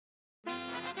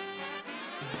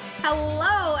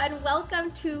Hello and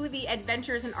welcome to the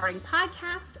Adventures in Arting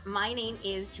podcast. My name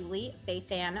is Julie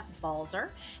Fayfan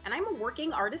Balzer, and I'm a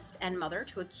working artist and mother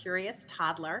to a curious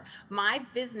toddler. My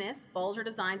business, Balzer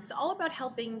Designs, is all about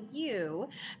helping you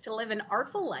to live an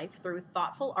artful life through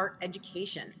thoughtful art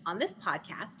education. On this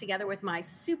podcast, together with my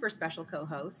super special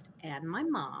co-host and my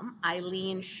mom,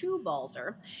 Eileen Shue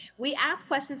Balzer, we ask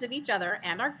questions of each other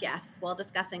and our guests while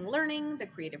discussing learning, the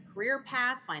creative career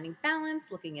path, finding balance,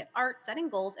 looking at art, setting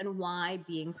goals, and why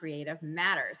being creative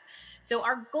matters. So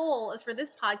our goal is for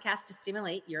this podcast to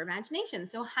stimulate your imagination.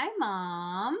 So hi,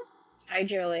 Mom. Hi,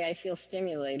 Julie. I feel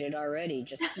stimulated already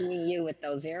just seeing you with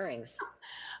those earrings.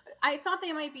 I thought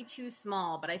they might be too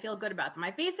small, but I feel good about them. I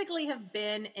basically have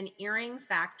been an earring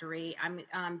factory.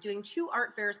 I'm doing 2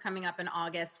 art fairs coming up in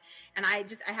August, and I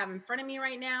have in front of me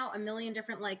right now a million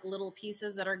different like little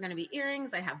pieces that are going to be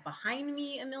earrings. I have behind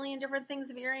me a million different things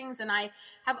of earrings, and I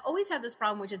have always had this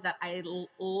problem, which is that I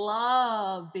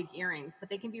love big earrings,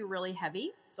 but they can be really heavy.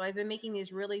 So I've been making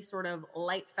these really sort of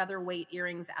light featherweight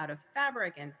earrings out of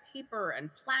fabric and paper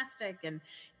and plastic and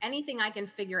anything I can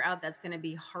figure out that's going to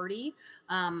be hardy,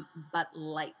 but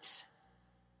light.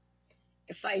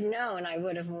 If I'd known, I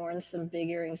would have worn some big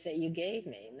earrings that you gave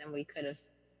me, and then we could have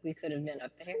been a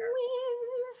pair.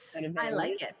 Twins. I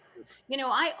like it. You know,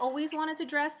 I always wanted to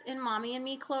dress in Mommy and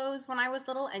Me clothes when I was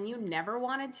little, and you never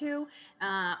wanted to,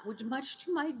 which much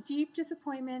to my deep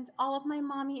disappointment. All of my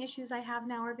mommy issues I have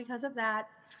now are because of that.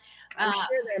 I'm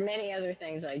sure there are many other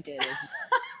things I did as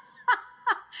well.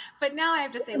 But now I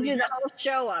have to say, we do the whole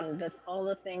show on all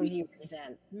the things you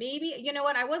present. Maybe, you know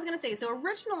what I was going to say. So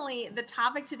originally, the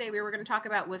topic today we were going to talk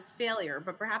about was failure,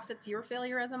 but perhaps it's your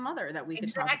failure as a mother that we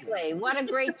could talk about. Exactly. What a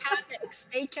great topic.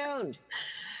 Stay tuned.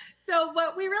 So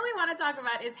what we really want to talk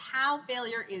about is how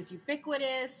failure is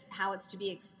ubiquitous, how it's to be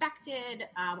expected.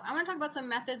 I want to talk about some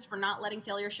methods for not letting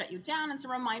failure shut you down and some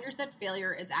reminders that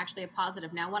failure is actually a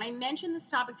positive. Now, when I mentioned this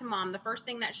topic to Mom, the first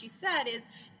thing that she said is,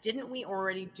 didn't we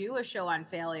already do a show on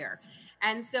failure?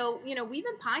 And so, you know, we've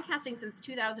been podcasting since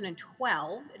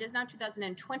 2012. It is now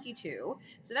 2022.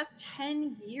 So that's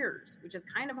 10 years, which is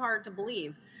kind of hard to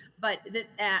believe. But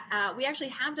we actually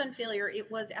have done failure.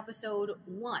 It was episode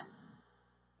 1.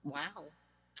 Wow.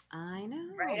 I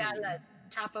know. Right on the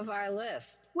top of our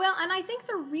list. Well, and I think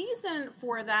the reason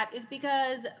for that is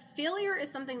because failure is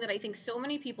something that I think so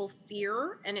many people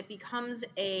fear, and it becomes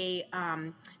a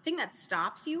thing that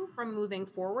stops you from moving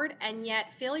forward. And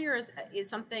yet failure is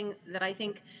something that I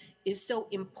think is so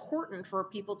important for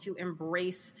people to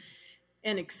embrace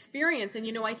and experience. And,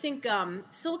 you know, I think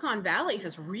Silicon Valley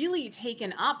has really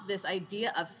taken up this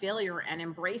idea of failure and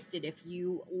embraced it. If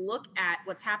you look at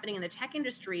what's happening in the tech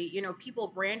industry, you know, people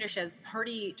brandish as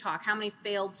party talk, how many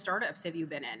failed startups have you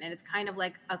been in? And it's kind of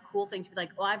like a cool thing to be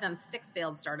like, oh, I've done 6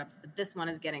 failed startups, but this one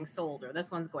is getting sold or this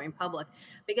one's going public,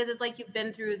 because it's like you've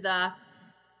been through the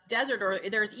desert. Or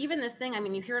there's even this thing, I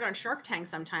mean, you hear it on Shark Tank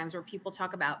sometimes where people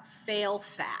talk about fail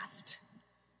fast,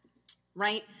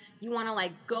 right? You want to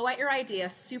like go at your idea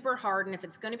super hard. And if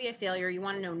it's going to be a failure, you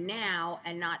want to know now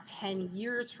and not 10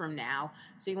 years from now.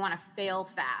 So you want to fail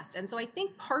fast. And so I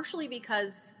think partially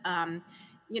because,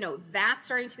 you know, that's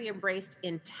starting to be embraced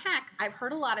in tech. I've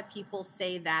heard a lot of people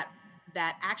say that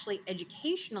actually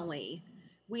educationally,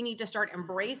 we need to start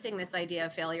embracing this idea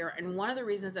of failure. And one of the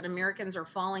reasons that Americans are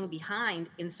falling behind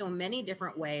in so many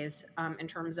different ways, in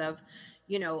terms of,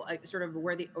 you know, sort of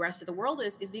where the rest of the world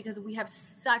is because we have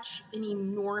such an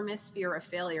enormous fear of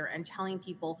failure and telling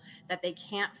people that they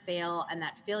can't fail and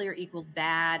that failure equals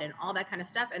bad and all that kind of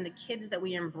stuff. And the kids that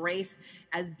we embrace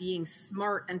as being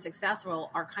smart and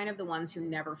successful are kind of the ones who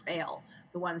never fail,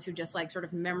 the ones who just like sort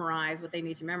of memorize what they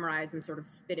need to memorize and sort of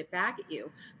spit it back at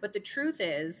you. But the truth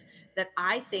is that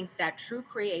I think that true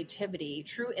creativity,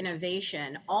 true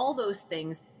innovation, all those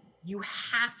things, you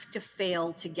have to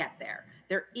fail to get there.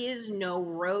 There is no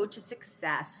road to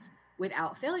success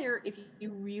without failure if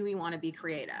you really want to be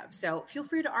creative. So feel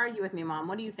free to argue with me, Mom.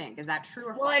 What do you think? Is that true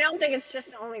or false? Well, I don't think it's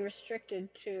just only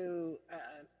restricted to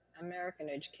American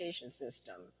education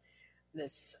system,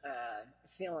 this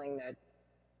feeling that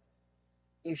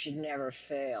you should never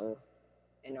fail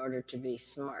in order to be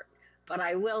smart. But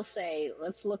I will say,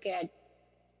 let's look at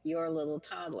your little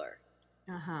toddler.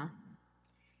 Uh-huh.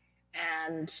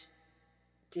 And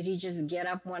did he just get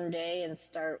up one day and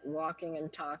start walking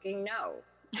and talking? No.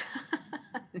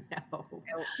 No.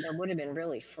 That would have been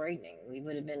really frightening. We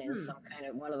would have been in some kind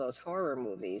of one of those horror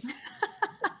movies.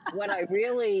 What I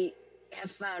really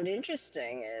have found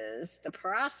interesting is the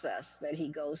process that he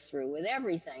goes through with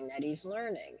everything that he's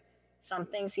learning. Some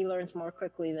things he learns more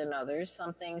quickly than others.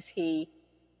 Some things he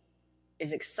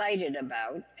is excited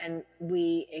about, and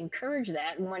we encourage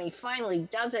that. And when he finally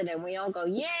does it, and we all go,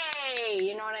 "Yay!"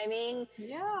 You know what I mean?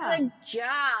 Yeah. Good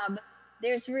job.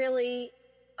 There's really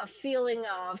a feeling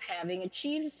of having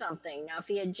achieved something. Now, if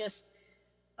he had just,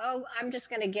 oh, I'm just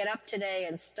going to get up today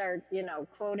and start,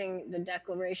 quoting the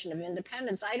Declaration of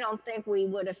Independence, I don't think we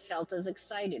would have felt as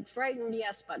excited. Frightened,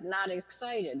 yes, but not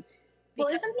excited Well,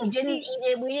 because isn't this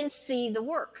the we didn't see the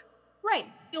work. right,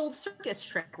 the old circus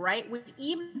trick, right? Which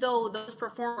even though those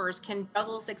performers can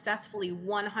juggle successfully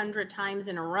 100 times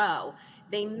in a row,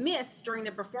 they miss during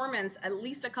the performance at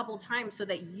least a couple times so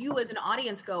that you as an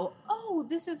audience go, "Oh,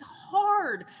 this is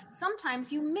hard."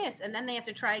 Sometimes you miss and then they have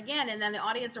to try again and then the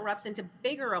audience erupts into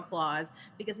bigger applause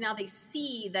because now they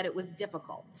see that it was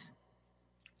difficult.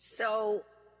 So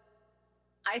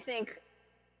I think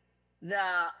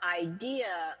the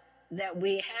idea that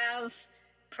we have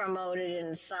promoted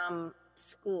in some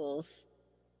schools,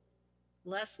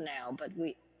 less now, but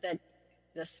that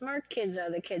the smart kids are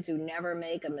the kids who never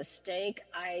make a mistake.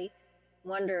 I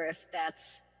wonder if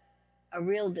that's a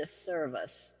real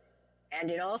disservice. And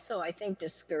it also, I think,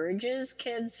 discourages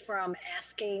kids from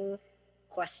asking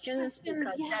questions Questions,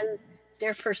 because yes. then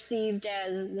they're perceived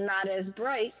as not as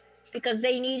bright because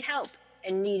they need help,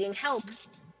 and needing help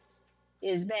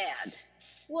is bad.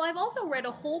 Well, I've also read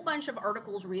a whole bunch of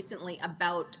articles recently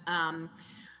about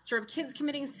sort of kids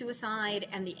committing suicide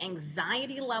and the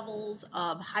anxiety levels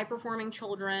of high performing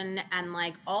children and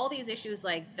like all these issues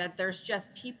like that. There's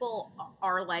just people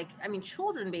are like, I mean,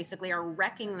 children basically are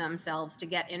wrecking themselves to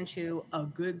get into a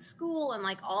good school and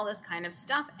like all this kind of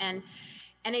stuff. And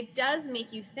it does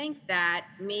make you think that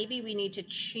maybe we need to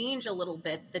change a little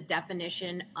bit the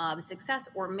definition of success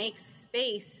or make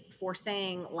space for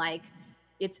saying like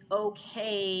it's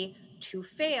okay to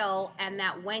fail and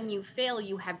that when you fail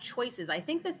you have choices. I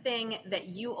think the thing that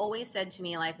you always said to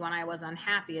me like when I was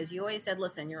unhappy is you always said,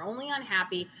 listen, you're only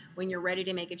unhappy when you're ready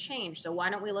to make a change. So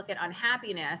why don't we look at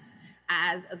unhappiness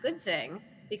as a good thing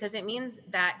because it means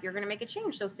that you're going to make a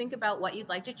change. So think about what you'd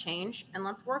like to change and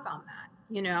let's work on that,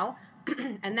 you know?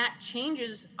 And that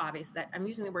changes, obviously, that I'm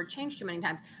using the word change too many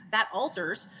times, that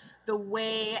alters the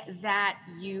way that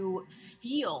you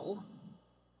feel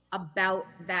about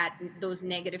those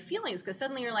negative feelings because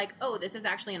suddenly you're like, oh, this is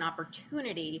actually an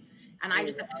opportunity and I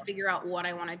just have to figure out what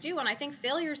I want to do. And I think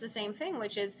failure is the same thing,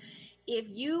 which is if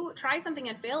you try something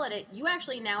and fail at it, you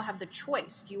actually now have the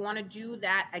choice. Do you want to do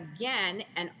that again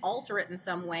and alter it in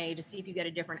some way to see if you get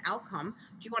a different outcome?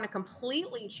 Do you want to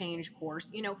completely change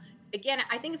course? Again,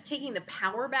 I think it's taking the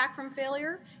power back from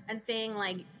failure and saying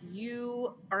like,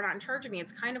 you are not in charge of me.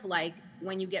 It's kind of like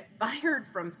when you get fired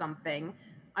from something,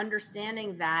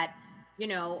 understanding that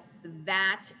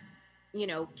that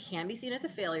can be seen as a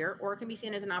failure or it can be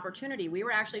seen as an opportunity. We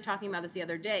were actually talking about this the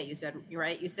other day. You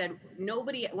said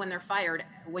nobody when they're fired,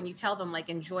 when you tell them like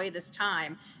enjoy this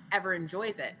time, ever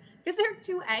enjoys it because they're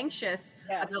too anxious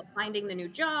about finding the new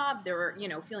job. They're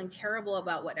feeling terrible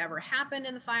about whatever happened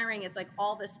in the firing. It's like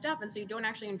all this stuff, and so you don't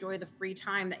actually enjoy the free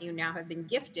time that you now have been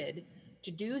gifted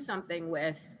to do something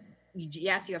with.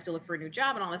 Yes, you have to look for a new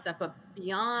job and all this stuff, but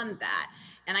beyond that.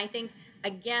 And I think,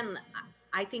 again,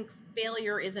 I think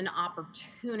failure is an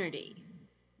opportunity.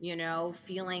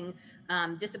 Feeling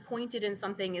disappointed in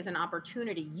something is an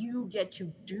opportunity. You get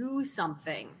to do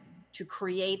something to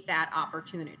create that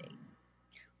opportunity.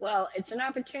 Well, it's an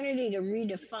opportunity to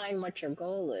redefine what your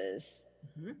goal is,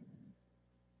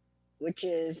 which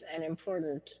is an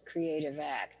important creative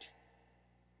act.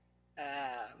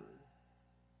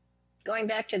 Going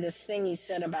back to this thing you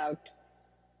said about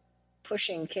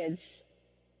pushing kids,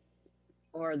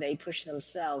 or they push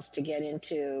themselves to get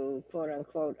into quote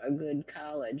unquote a good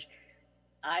college,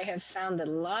 I have found that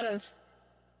a lot of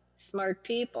smart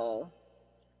people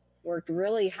worked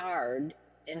really hard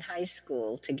in high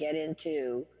school to get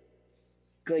into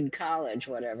good college,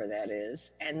 whatever that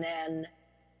is, and then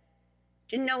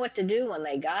didn't know what to do when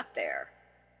they got there.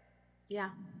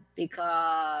 Yeah.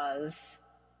 Because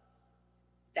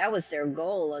that was their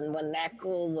goal. And when that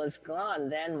goal was gone,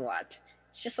 then what?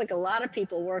 It's just like a lot of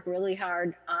people work really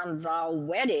hard on the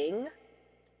wedding,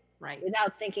 right,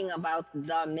 without thinking about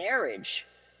the marriage,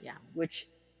 which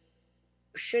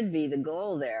should be the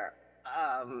goal there.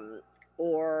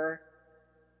 Or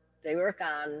they're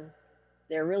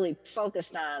really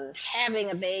focused on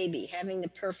having a baby, having the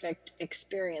perfect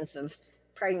experience of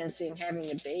pregnancy and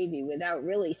having a baby without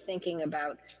really thinking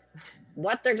about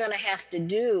what they're going to have to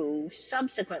do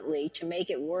subsequently to make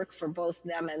it work for both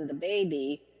them and the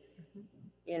baby.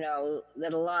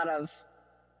 That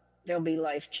there'll be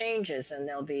life changes and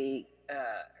they'll be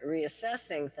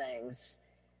reassessing things.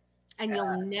 And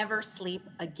you'll never sleep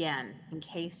again, in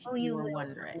case you were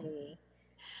wondering.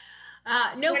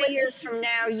 No, 20 but years from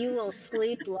now, you will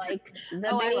sleep like the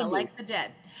oh, I will, baby. like the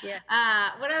dead. Yeah.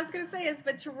 What I was going to say is,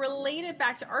 but to relate it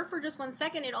back to art for just 1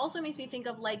 second, it also makes me think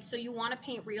of like, so you want to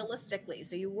paint realistically.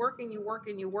 So you work and you work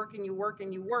and you work and you work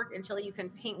and you work until you can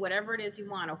paint whatever it is you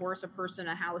want, a horse, a person,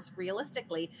 a house,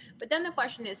 realistically. But then the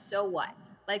question is, so what?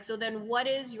 Like, so then what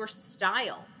is your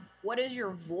style? What is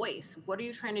your voice? What are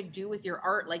you trying to do with your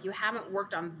art? Like, you haven't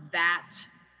worked on that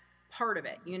part of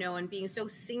it, and being so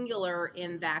singular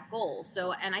in that goal.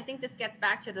 So, and I think this gets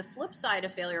back to the flip side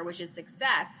of failure, which is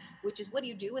success, which is what do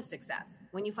you do with success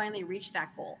when you finally reach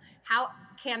that goal? How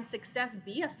can success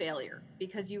be a failure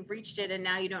because you've reached it and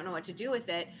now you don't know what to do with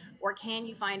it? Or can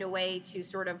you find a way to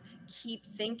sort of keep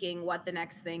thinking what the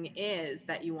next thing is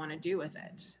that you want to do with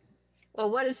it? Well,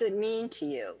 what does it mean to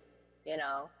you? You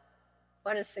know,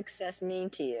 what does success mean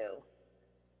to you?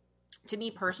 To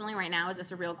me personally, right now, is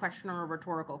this a real question or a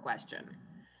rhetorical question?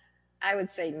 I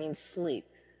would say it means sleep.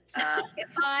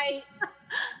 If I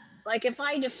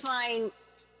define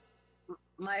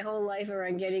my whole life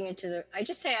around getting into I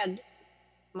just had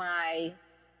my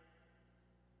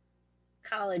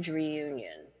college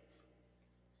reunion.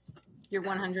 Your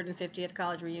 150th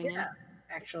college reunion? Yeah,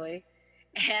 actually.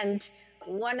 And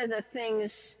one of the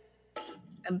things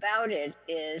about it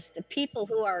is the people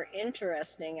who are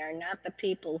interesting are not the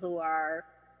people who are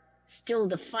still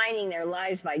defining their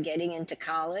lives by getting into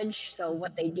college. So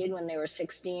what they did when they were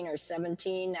 16 or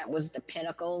 17, that was the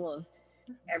pinnacle of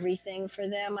everything for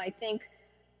them. I think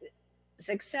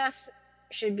success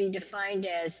should be defined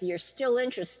as you're still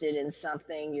interested in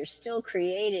something, you're still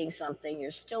creating something,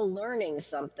 you're still learning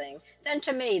something. Then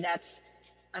to me, that's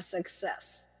a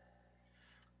success.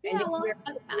 Yeah, And if well,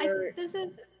 this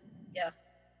is, yeah.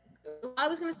 I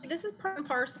was going to say, this is part and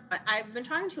parcel. I've been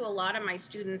talking to a lot of my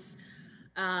students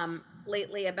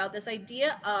lately about this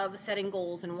idea of setting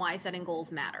goals and why setting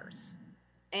goals matters.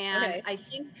 And Okay. I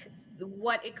think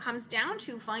what it comes down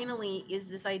to finally is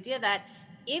this idea that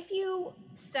if you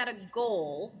set a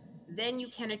goal, then you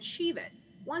can achieve it.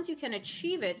 Once you can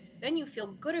achieve it, then you feel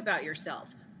good about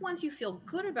yourself. Once you feel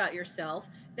good about yourself,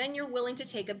 then you're willing to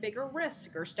take a bigger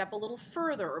risk or step a little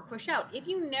further or push out. If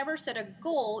you never set a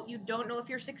goal, you don't know if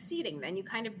you're succeeding. Then you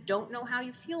kind of don't know how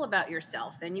you feel about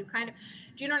yourself. Then you kind of,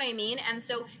 do you know what I mean? And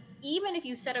so even if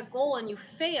you set a goal and you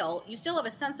fail, you still have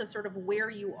a sense of sort of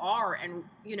where you are and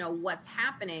what's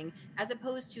happening, as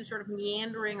opposed to sort of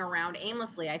meandering around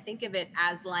aimlessly. I think of it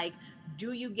as like,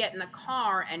 do you get in the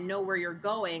car and know where you're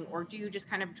going, or do you just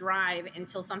kind of drive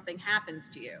until something happens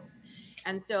to you?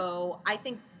 And so I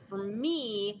think for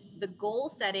me, the goal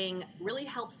setting really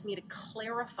helps me to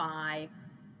clarify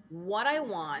what I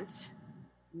want,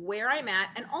 where I'm at,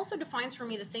 and also defines for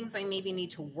me the things I maybe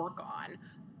need to work on.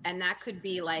 And that could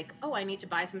be like, oh, I need to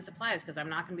buy some supplies because I'm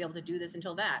not going to be able to do this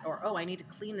until that. Or, oh, I need to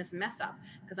clean this mess up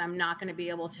because I'm not going to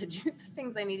be able to do the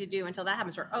things I need to do until that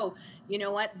happens. Or, oh, you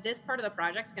know what? This part of the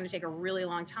project is going to take a really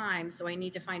long time. So I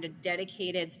need to find a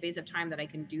dedicated space of time that I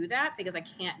can do that because I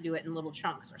can't do it in little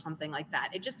chunks or something like that.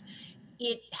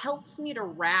 It helps me to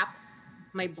wrap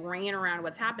my brain around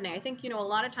what's happening. I think, a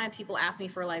lot of times people ask me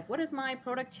for like, what is my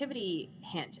productivity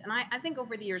hint? And I think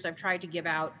over the years I've tried to give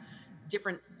out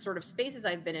different sort of spaces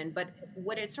I've been in, but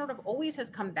what it sort of always has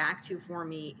come back to for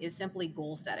me is simply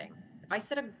goal setting. If I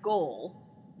set a goal,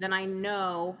 then I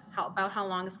know about how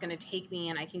long it's going to take me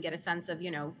and I can get a sense of,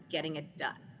 getting it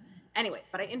done. Anyway,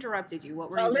 but I interrupted you. What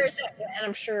were you Well, saying? and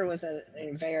I'm sure it was a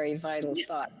very vital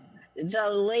thought. The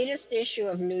latest issue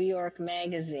of New York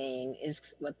Magazine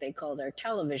is what they call their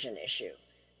television issue.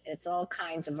 It's all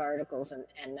kinds of articles and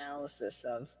analysis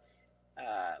of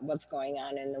what's going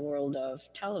on in the world of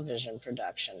television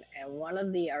production. And one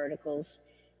of the articles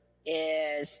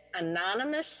is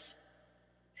anonymous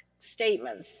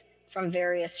statements from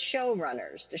various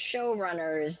showrunners. The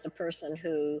showrunner is the person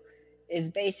who is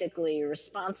basically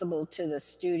responsible to the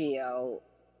studio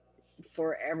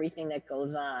for everything that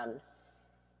goes on.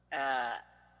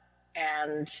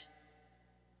 And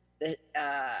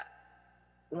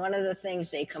one of the things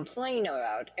they complain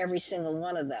about, every single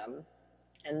one of them,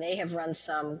 and they have run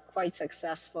some quite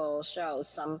successful shows.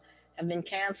 Some have been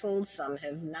canceled, some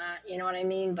have not, you know what I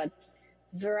mean? But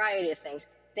variety of things.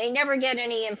 They never get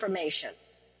any information.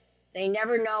 They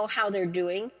never know how they're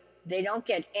doing. They don't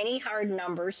get any hard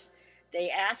numbers. They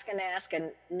ask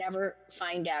and never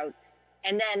find out.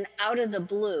 And then out of the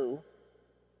blue,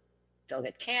 they'll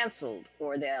get canceled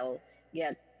or they'll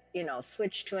get,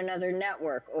 switched to another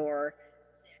network, or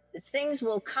things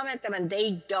will come at them and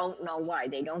they don't know why.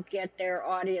 They don't get their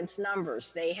audience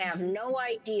numbers. They have no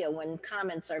idea when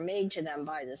comments are made to them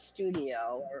by the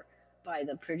studio or by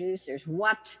the producers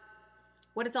what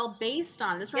what it's all based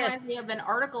on. This Yes, reminds me of an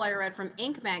article I read from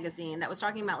Inc. magazine that was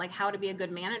talking about like how to be a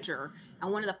good manager.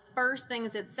 And one of the first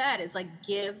things it said is like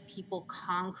give people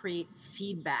concrete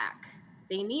feedback.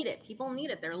 They need it. People need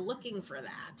it. They're looking for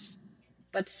that.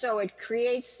 but so it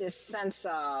creates this sense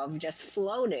of just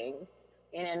floating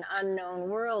in an unknown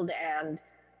world. And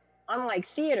unlike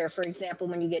theater, for example,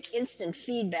 when you get instant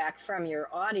feedback from your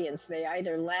audience, they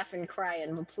either laugh and cry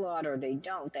and applaud or they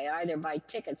don't. They either buy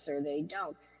tickets or they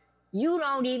don't. You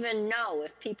don't even know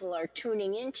if people are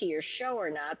tuning into your show or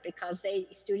not because the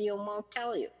studio won't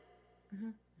tell you.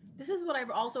 Mhm. This is what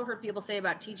I've also heard people say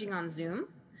about teaching on Zoom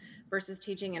versus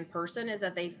teaching in person, is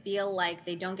that they feel like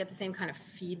they don't get the same kind of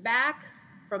feedback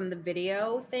from the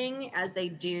video thing as they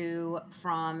do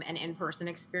from an in-person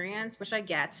experience, which I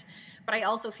get. But I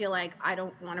also feel like I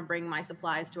don't want to bring my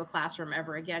supplies to a classroom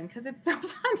ever again because it's so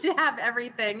fun to have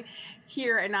everything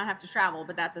here and not have to travel,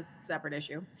 but that's a separate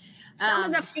issue. Some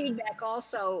of the feedback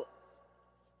also,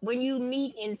 when you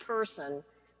meet in person,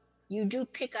 you do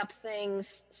pick up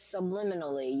things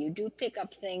subliminally. You do pick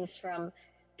up things from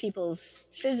people's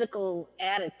physical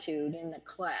attitude in the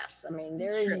class. I mean, there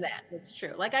It's is true. that. It's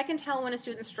true. Like I can tell when a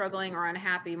student's struggling or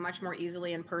unhappy much more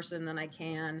easily in person than I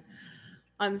can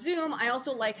on Zoom. I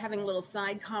also like having little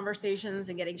side conversations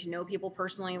and getting to know people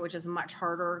personally, which is much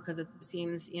harder because it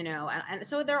seems, and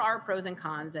so there are pros and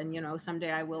cons. And,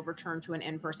 someday I will return to an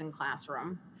in-person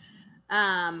classroom.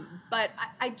 But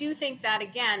I do think that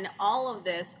again, all of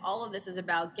this is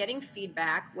about getting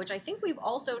feedback, which I think we've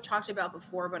also talked about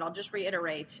before, but I'll just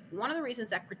reiterate. One of the reasons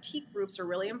that critique groups are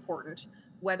really important,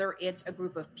 whether it's a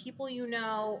group of people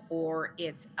or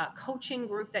it's a coaching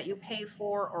group that you pay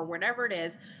for or whatever it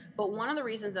is. But one of the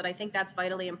reasons that I think that's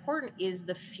vitally important is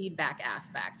the feedback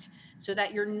aspect, so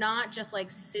that you're not just like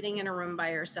sitting in a room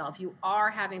by yourself. You are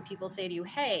having people say to you,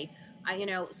 hey,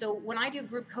 so when I do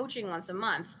group coaching once a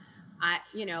month,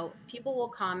 people will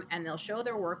come and they'll show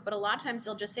their work, but a lot of times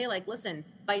they'll just say like, listen,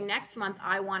 by next month,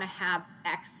 I want to have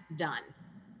X done.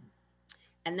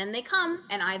 And then they come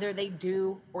and either they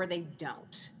do or they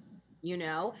don't,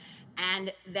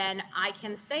 and then I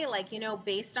can say like,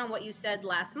 based on what you said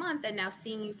last month and now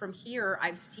seeing you from here,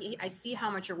 I see how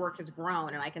much your work has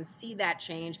grown and I can see that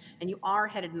change and you are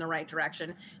headed in the right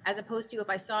direction, as opposed to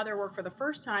if I saw their work for the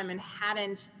first time and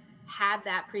hadn't had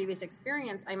that previous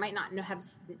experience, I might not have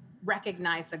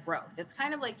recognized the growth. It's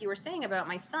kind of like you were saying about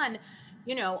my son.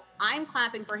 I'm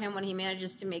clapping for him when he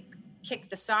manages to kick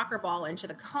the soccer ball into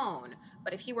the cone.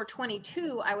 But if he were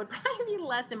 22, I would probably be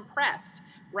less impressed,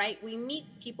 right? We meet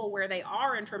people where they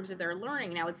are in terms of their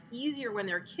learning. Now, it's easier when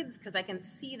they're kids because I can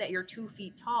see that you're 2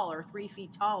 feet tall or 3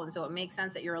 feet tall. And so it makes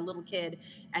sense that you're a little kid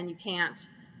and you can't,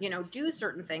 do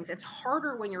certain things. It's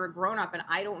harder when you're a grown up and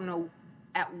I don't know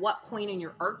at what point in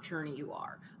your art journey you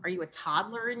are. Are you a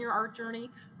toddler in your art journey?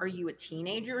 Are you a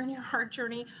teenager in your art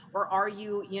journey? Or are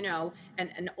you,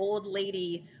 an old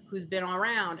lady who's been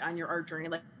around on your art journey?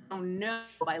 Like, I don't know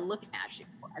by looking at you.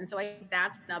 And so I think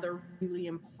that's another really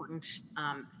important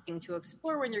thing to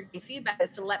explore when you're getting feedback,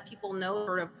 is to let people know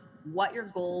sort of what your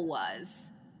goal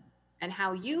was and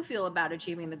how you feel about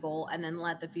achieving the goal, and then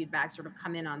let the feedback sort of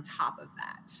come in on top of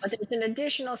that. But there's an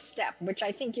additional step, which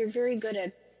I think you're very good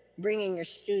at bringing your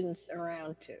students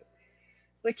around to,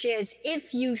 which is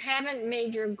if you haven't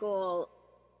made your goal,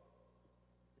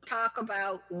 talk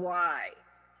about why,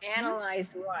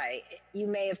 analyze why. You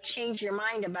may have changed your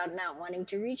mind about not wanting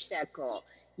to reach that goal.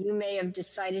 You may have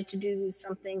decided to do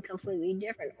something completely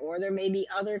different, or there may be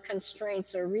other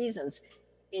constraints or reasons.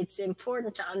 It's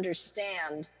important to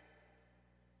understand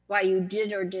why you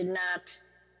did or did not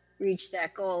reach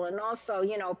that goal. And also,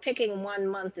 picking 1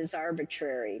 month is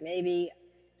arbitrary.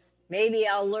 Maybe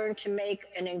I'll learn to make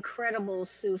an incredible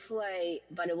souffle,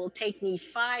 but it will take me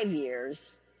 5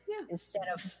 years instead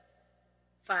of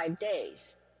 5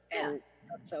 days. And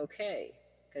that's okay.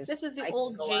 This is the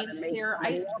old James Clear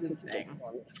ice cube thing.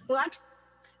 What?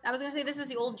 I was going to say, this is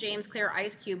the old James Clear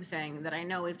ice cube thing that I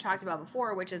know we've talked about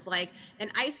before, which is like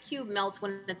an ice cube melts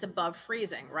when it's above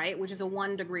freezing, right? Which is a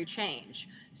 1 degree change.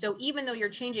 So even though you're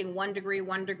changing 1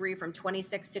 degree from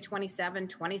 26 to 27,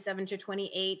 27 to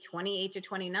 28, 28 to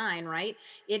 29, right?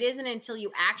 It isn't until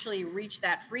you actually reach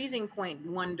that freezing point,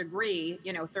 1 degree,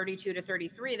 32 to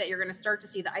 33, that you're going to start to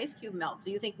see the ice cube melt.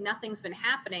 So you think nothing's been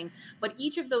happening, but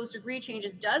each of those degree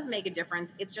changes does make a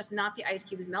difference. It's just not the ice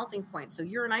cube's melting point. So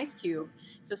you're an ice cube.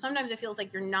 So sometimes it feels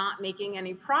like you're not making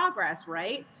any progress,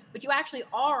 right? But you actually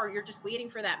are. You're just waiting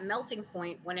for that melting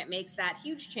point when it makes that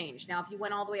huge change. Now, if you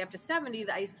went all the way up to 70,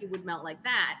 the ice cube would melt like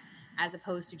that, as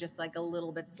opposed to just like a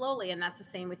little bit slowly. And that's the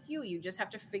same with you. You just have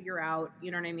to figure out,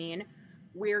 you know what I mean?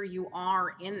 where you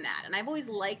are in that. And I've always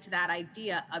liked that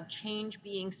idea of change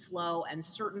being slow and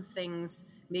certain things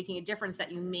making a difference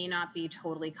that you may not be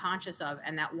totally conscious of.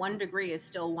 And that 1 degree is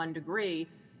still 1 degree,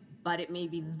 but it may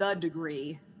be the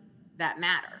degree that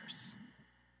matters.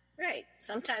 Right.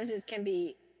 Sometimes it can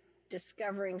be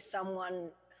discovering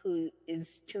someone who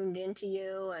is tuned into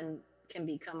you and can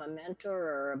become a mentor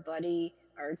or a buddy,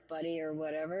 art buddy, or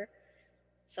whatever.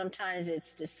 Sometimes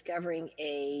it's discovering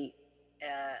a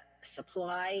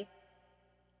supply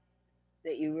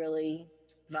that you really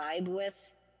vibe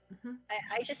with. Mm-hmm.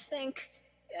 I just think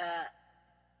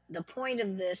the point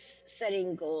of this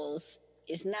setting goals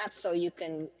is not so you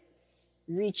can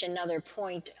reach another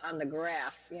point on the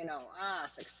graph,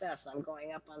 success, I'm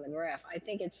going up on the graph. I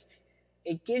think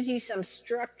it gives you some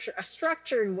structure, a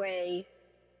structured way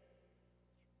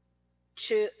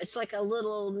to, it's like a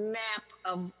little map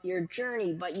of your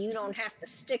journey, but you don't have to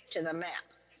stick to the map.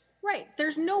 Right.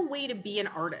 There's no way to be an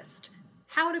artist.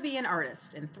 How to be an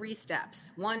artist in 3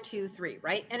 steps, 1, 2, 3,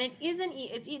 right? And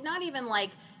it's not even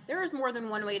like there is more than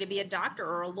one way to be a doctor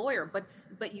or a lawyer,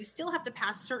 but you still have to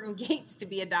pass certain gates to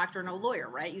be a doctor and a lawyer,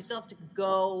 right? You still have to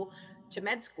go to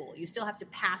med school. You still have to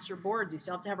pass your boards. You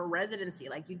still have to have a residency.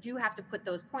 Like, you do have to put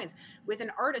those points. With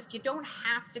an artist, you don't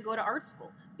have to go to art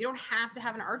school. You don't have to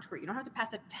have an art degree. You don't have to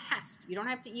pass a test. You don't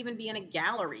have to even be in a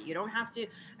gallery. You don't have to,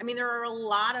 there are a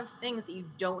lot of things that you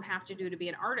don't have to do to be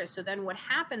an artist. So then what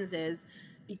happens is,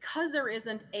 because there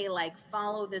isn't a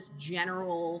follow this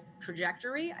general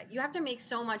trajectory, you have to make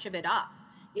so much of it up.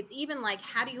 It's even like,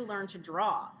 how do you learn to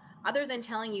draw? Other than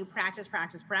telling you practice,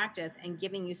 practice, practice, and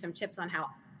giving you some tips on how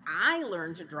I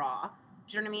learned to draw,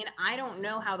 do you know what I mean? I don't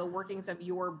know how the workings of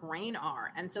your brain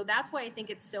are. And so that's why I think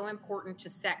it's so important to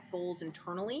set goals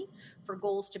internally, for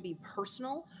goals to be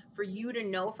personal, for you to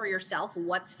know for yourself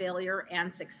what's failure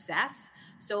and success.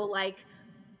 So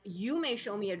you may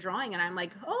show me a drawing and I'm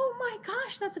like, oh my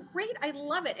gosh, that's great, I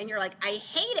love it. And you're like, I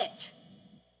hate it.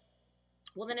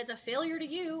 Well, then it's a failure to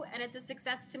you and it's a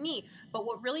success to me. But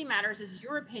what really matters is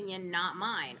your opinion, not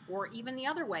mine. Or even the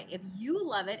other way. If you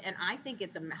love it and I think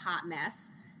it's a hot mess,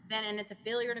 and it's a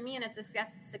failure to me and it's a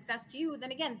success to you,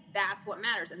 then again, that's what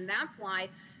matters. And that's why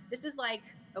this is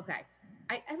okay,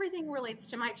 everything relates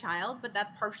to my child, but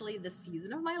that's partially the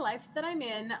season of my life that I'm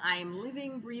in. I'm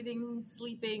living, breathing,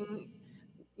 sleeping,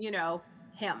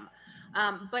 him.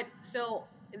 But so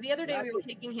the other day we were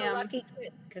taking him. Lucky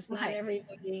kid, because not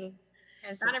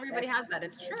everybody has that.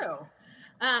 It's true.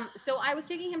 So I was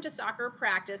taking him to soccer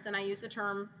practice, and I use the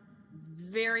term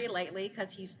very lightly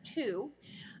because he's 2.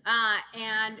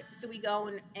 And so we go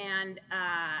and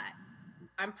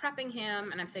I'm prepping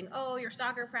him and I'm saying, oh, your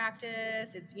soccer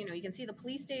practice, it's, you can see the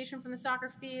police station from the soccer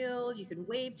field. You can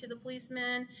wave to the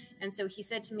policeman. And so he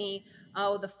said to me,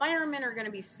 oh, the firemen are going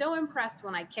to be so impressed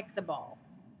when I kick the ball.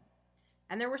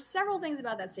 And there were several things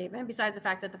about that statement, besides the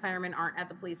fact that the firemen aren't at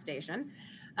the police station.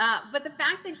 But the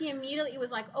fact that he immediately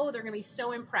was like, oh, they're going to be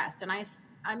so impressed. And I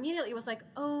immediately was like,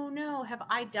 oh no, have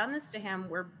I done this to him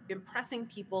where impressing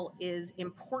people is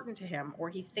important to him, or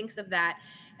he thinks of that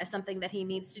as something that he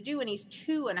needs to do, and he's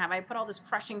 2, and have I put all this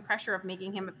crushing pressure of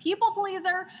making him a people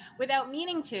pleaser without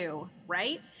meaning to,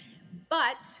 right?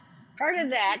 But part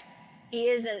of that, he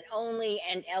is only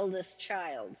an eldest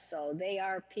child, so they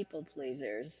are people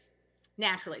pleasers.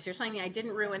 Naturally. So you're telling me I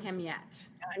didn't ruin him yet?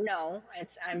 No,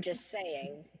 I'm just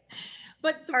saying.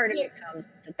 But part of it comes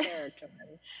with the territory.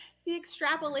 The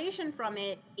extrapolation from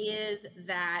it is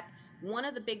that one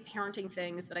of the big parenting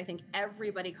things that I think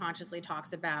everybody consciously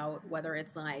talks about, whether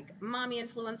it's mommy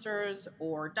influencers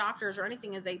or doctors or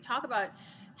anything, is they talk about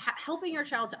helping your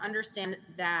child to understand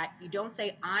that you don't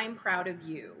say, I'm proud of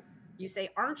you. You say,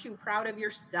 aren't you proud of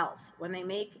yourself, when they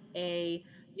make a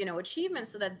achievement,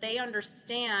 so that they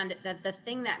understand that the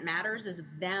thing that matters is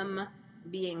them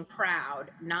being proud,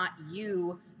 not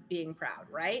you being proud,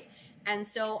 right? And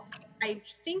so I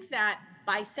think that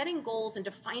by setting goals and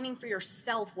defining for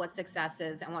yourself what success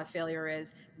is and what failure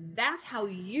is, that's how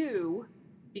you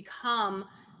become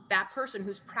that person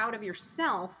who's proud of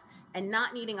yourself and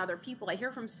not needing other people. I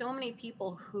hear from so many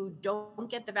people who don't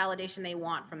get the validation they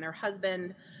want from their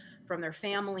husband, from their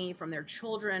family, from their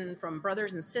children, from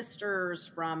brothers and sisters,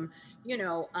 from,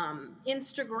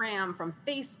 Instagram, from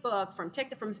Facebook, from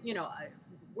TikTok, from,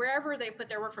 wherever they put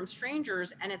their work, from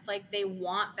strangers. And it's like they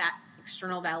want that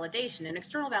external validation, and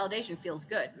external validation feels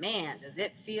good. Man, does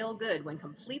it feel good when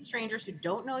complete strangers who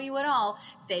don't know you at all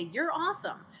say you're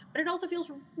awesome. But it also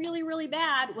feels really, really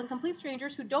bad when complete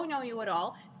strangers who don't know you at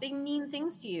all say mean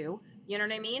things to you. You know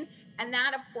what I mean? And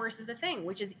that, of course, is the thing,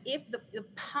 which is if the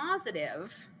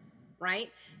positive,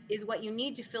 right, is what you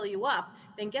need to fill you up,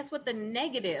 then guess what the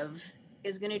negative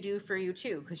is going to do for you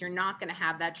too, because you're not going to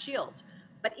have that shield.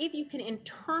 But if you can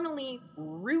internally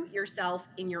root yourself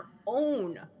in your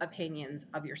own opinions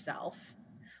of yourself,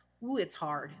 ooh, it's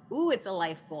hard. Ooh, it's a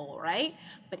life goal, right?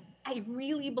 But I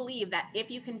really believe that if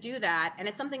you can do that, and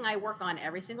it's something I work on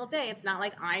every single day, it's not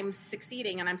like I'm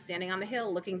succeeding and I'm standing on the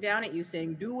hill looking down at you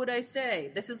saying, do what I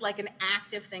say. This is like an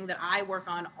active thing that I work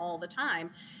on all the time,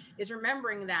 is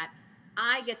remembering that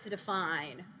I get to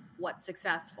define what's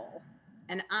successful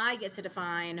and I get to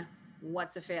define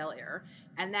what's a failure.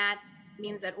 And that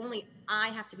means that only I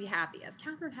have to be happy. As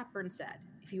Katharine Hepburn said,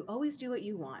 if you always do what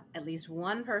you want, at least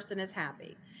one person is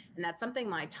happy. And that's something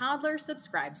my toddler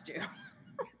subscribes to.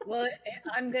 Well,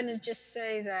 I'm going to just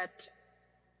say that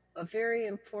a very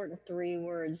important 3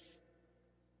 words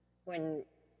when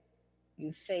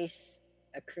you face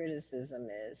a criticism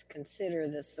is consider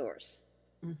the source.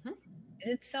 Mm-hmm. Is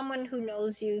it someone who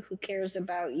knows you, who cares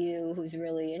about you, who's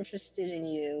really interested in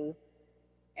you,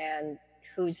 and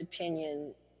whose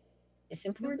opinion is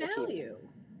important to you?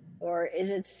 Or is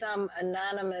it some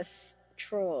anonymous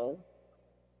troll,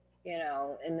 you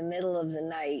know, in the middle of the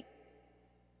night,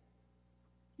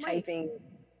 typing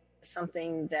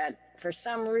something that for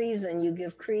some reason you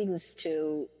give credence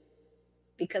to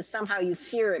because somehow you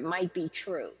fear it might be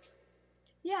true?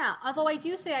 Yeah, although I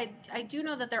do say I do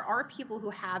know that there are people who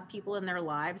have people in their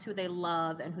lives who they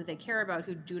love and who they care about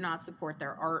who do not support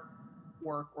their art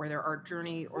work or their art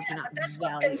journey or do not But that's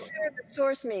value what consider the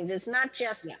source means. It's not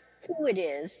just who it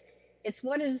is, it's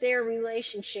what is their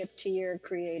relationship to your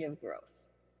creative growth.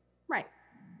 Right.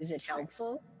 Is it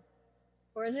helpful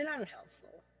or is it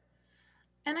unhelpful?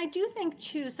 And I do think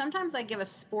too, sometimes I give a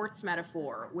sports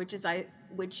metaphor, which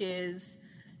is,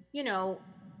 you know,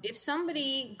 if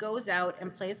somebody goes out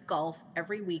and plays golf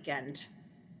every weekend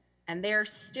and they're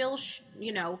still,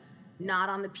 you know, not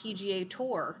on the PGA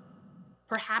Tour,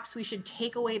 perhaps we should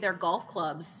take away their golf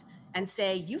clubs and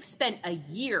say, you've spent a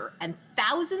year and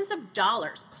thousands of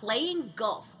dollars playing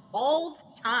golf all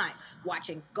the time,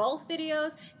 watching golf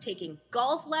videos, taking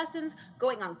golf lessons,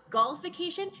 going on golf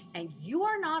vacation, and you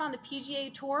are not on the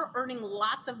PGA Tour earning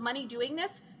lots of money doing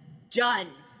this? Done.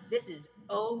 This is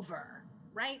over.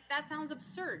 Right? That sounds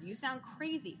absurd. You sound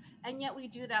crazy. And yet we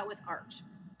do that with art.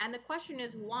 And the question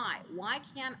is why? Why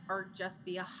can't art just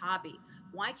be a hobby?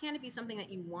 Why can't it be something that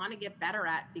you want to get better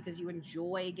at because you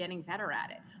enjoy getting better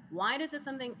at it? Why does it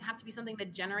have to be something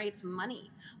that generates money?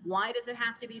 Why does it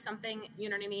have to be something, you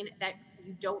know what I mean, that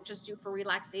you don't just do for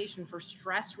relaxation, for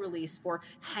stress release, for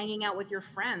hanging out with your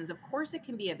friends? Of course it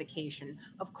can be a vacation.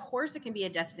 Of course it can be a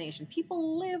destination.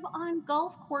 People live on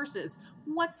golf courses.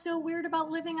 What's so weird about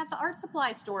living at the art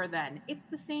supply store then? It's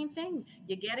the same thing.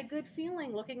 You get a good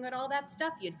feeling looking at all that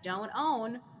stuff you don't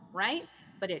own, right?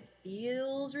 But it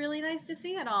feels really nice to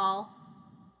see it all.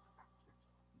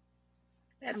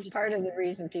 That's part of the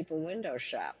reason people window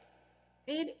shop.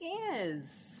 It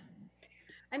is.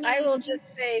 I mean, I will just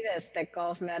say this, that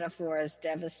golf metaphor has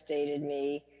devastated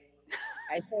me.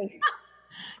 I think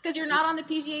because you're not on the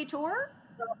PGA Tour?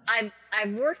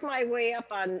 I've worked my way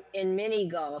up in mini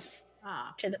golf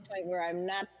to the point where I'm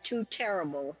not too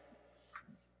terrible.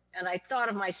 And I thought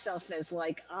of myself as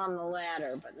like on the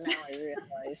ladder, but now I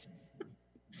realize.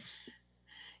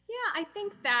 Yeah, I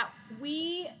think that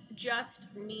we just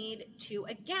need to,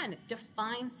 again,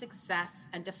 define success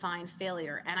and define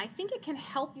failure. And I think it can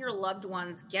help your loved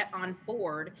ones get on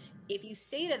board if you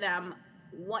say to them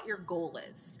what your goal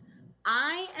is.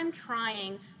 I am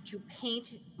trying to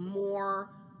paint more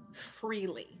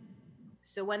freely.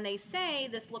 So when they say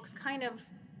this looks kind of,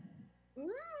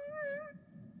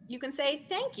 you can say,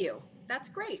 thank you. That's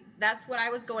great. That's what I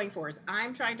was going for, is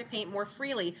I'm trying to paint more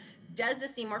freely. Does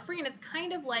this seem more free? And it's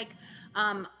kind of like,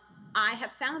 I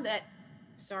have found that,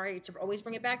 sorry to always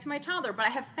bring it back to my toddler, but I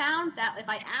have found that if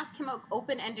I ask him an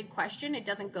open-ended question, it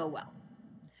doesn't go well,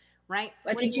 right?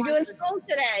 What did you do in school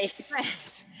today?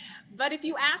 Right. But if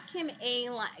you ask him a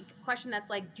question that's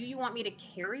like, do you want me to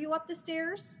carry you up the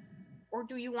stairs or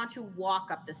do you want to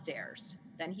walk up the stairs?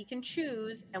 Then he can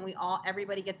choose and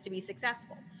everybody gets to be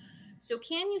successful. So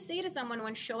can you say to someone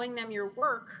when showing them your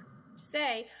work,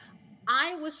 say,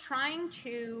 I was trying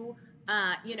to,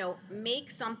 make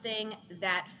something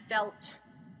that felt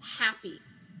happy.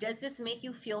 Does this make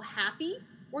you feel happy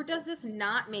or does this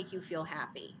not make you feel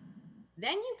happy?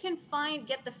 Then you can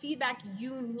get the feedback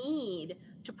you need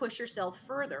to push yourself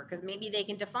further, because maybe they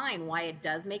can define why it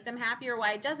does make them happy or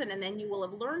why it doesn't. And then you will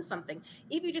have learned something.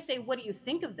 If you just say, what do you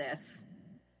think of this?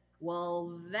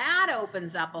 Well, that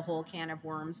opens up a whole can of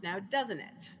worms now, doesn't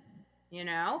it?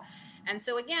 And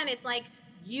so again, it's like,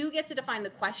 You get to define the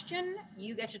question,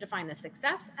 you get to define the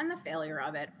success and the failure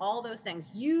of it, all those things.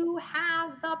 You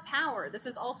have the power. This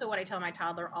is also what I tell my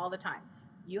toddler all the time.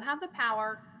 You have the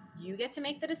power, you get to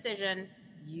make the decision,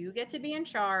 you get to be in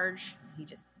charge. He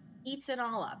just eats it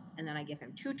all up. And then I give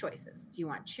him two choices. Do you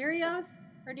want Cheerios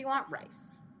or do you want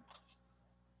rice?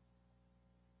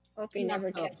 Hope he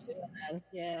never catches that.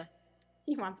 Yeah.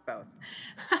 He wants both.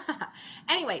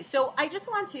 Anyway, so I just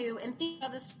want to, and think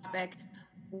about this topic,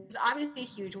 it's obviously a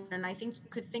huge one, and I think you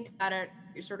could think about it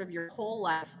sort of your whole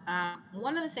life.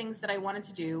 One of the things that I wanted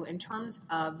to do in terms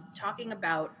of talking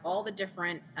about all the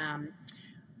different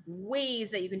ways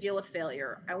that you can deal with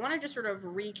failure, I want to just sort of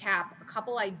recap a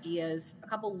couple ideas, a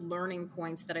couple learning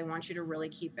points that I want you to really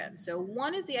keep in. So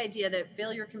one is the idea that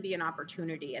failure can be an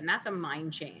opportunity, and that's a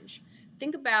mind change.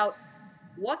 Think about,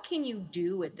 what can you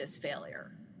do with this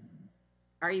failure?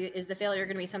 Is the failure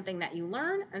going to be something that you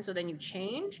learn and so then you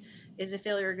change? Is the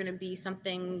failure going to be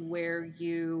something where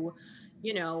you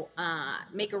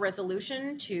make a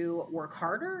resolution to work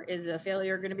harder? Is the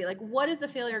failure going to be like, what is the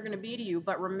failure going to be to you?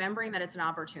 But remembering that it's an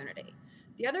opportunity.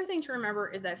 The other thing to remember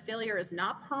is that failure is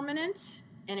not permanent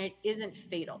and it isn't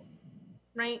fatal,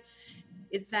 right?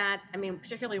 Is that,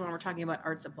 particularly when we're talking about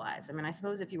art supplies. I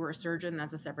suppose if you were a surgeon,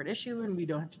 that's a separate issue and we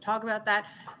don't have to talk about that.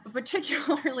 But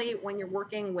particularly when you're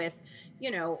working with,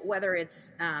 whether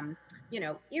it's,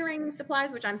 earring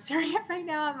supplies, which I'm staring at right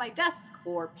now on my desk,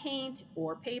 or paint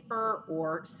or paper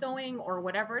or sewing or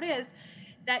whatever it is,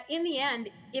 that in the end,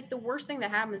 if the worst thing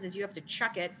that happens is you have to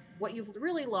chuck it, what you've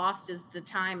really lost is the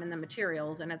time and the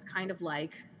materials. And it's kind of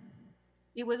like,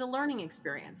 it was a learning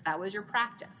experience. That was your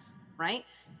practice. Right?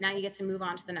 Now you get to move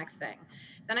on to the next thing.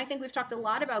 Then I think we've talked a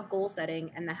lot about goal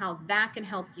setting and how that can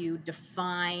help you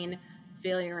define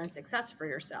failure and success for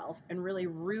yourself and really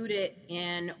root it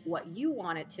in what you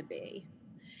want it to be.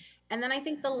 And then I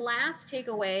think the last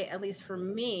takeaway, at least for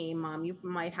me, Mom, you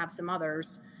might have some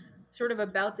others, sort of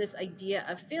about this idea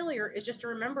of failure, is just to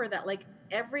remember that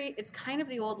it's kind of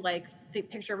the old, they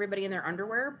picture everybody in their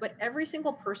underwear, but every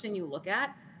single person you look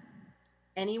at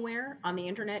anywhere on the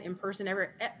internet, in person,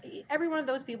 every one of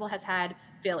those people has had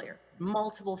failure,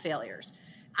 multiple failures.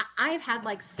 I've had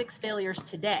 6 failures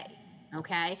today.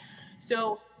 Okay.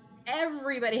 So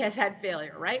everybody has had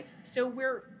failure, right? So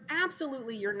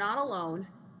you're not alone.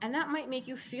 And that might make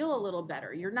you feel a little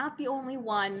better. You're not the only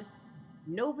one.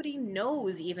 Nobody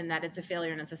knows even that it's a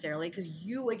failure necessarily, because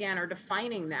you, again, are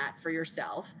defining that for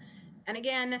yourself. And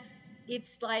again,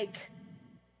 it's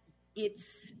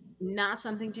not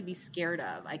something to be scared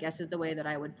of, I guess is the way that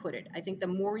I would put it. I think the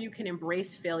more you can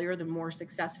embrace failure, the more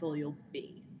successful you'll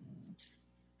be.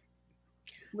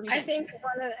 I think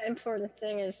one of the important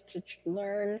things is to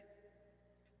learn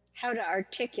how to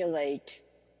articulate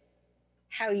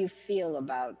how you feel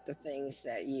about the things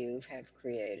that you have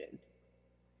created.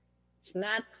 It's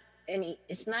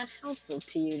not helpful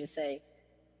to you to say,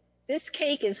 this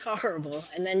cake is horrible,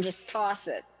 and then just toss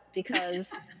it,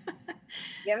 because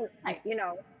you haven't,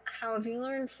 how have you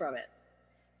learned from it?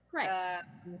 Right.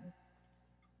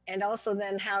 And also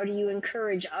then, how do you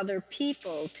encourage other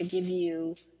people to give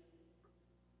you,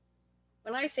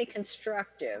 when I say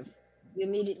constructive, you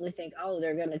immediately think, oh,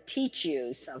 they're going to teach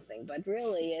you something, but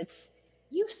really it's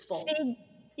useful.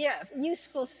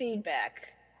 Useful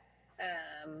feedback.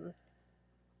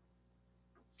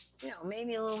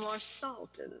 Maybe a little more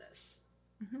salt in this.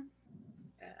 Mm-hmm.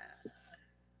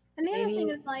 And the other thing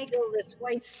is fill this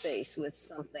white space with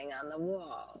something on the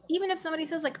wall. Even if somebody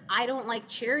says I don't like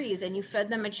cherries, and you fed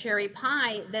them a cherry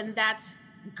pie, then that's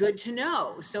good to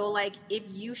know. So if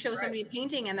you show somebody a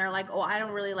painting and they're like, oh, I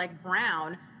don't really like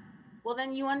brown, well,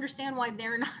 then you understand why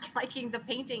they're not liking the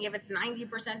painting if it's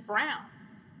 90% brown.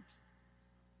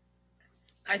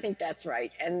 I think that's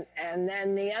right. And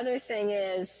then the other thing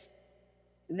is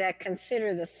that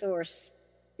consider the source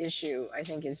issue, I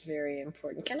think, is very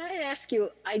important. Can I ask you,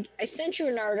 I sent you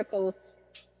an article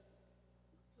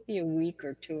maybe a week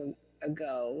or two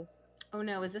ago. Oh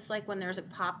no, is this when there's a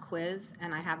pop quiz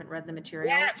and I haven't read the material?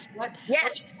 Yes. What?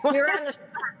 Yes, you're on the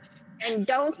spot, and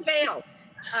don't fail.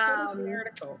 The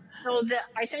article? So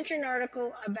I sent you an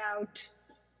article about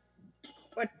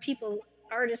what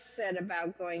artists said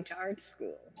about going to art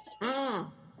school.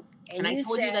 And I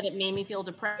told you that it made me feel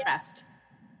depressed.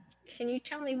 Can you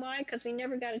tell me why? Because we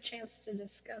never got a chance to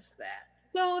discuss that.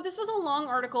 So this was a long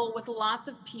article with lots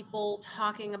of people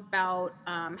talking about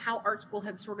how art school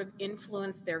had sort of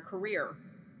influenced their career.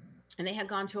 And they had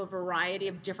gone to a variety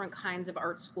of different kinds of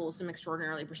art schools, some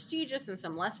extraordinarily prestigious and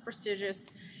some less prestigious.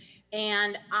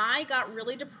 And I got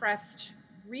really depressed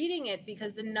reading it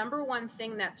because the number one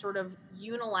thing that sort of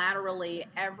unilaterally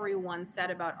everyone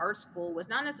said about art school was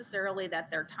not necessarily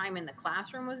that their time in the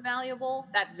classroom was valuable.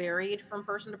 That varied from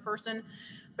person to person.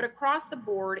 But across the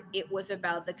board, it was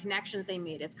about the connections they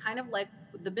made. It's kind of like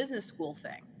the business school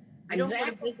thing. You don't go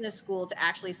to business school to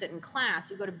actually sit in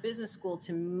class. You go to business school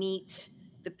to meet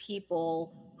the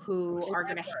people who are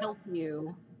going to help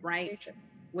you, right,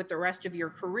 with the rest of your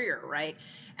career, right?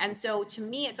 And so to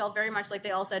me, it felt very much like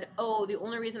they all said, oh, the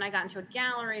only reason I got into a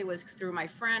gallery was through my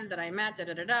friend that I met,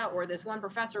 or this one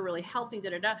professor really helped me,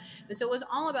 And so it was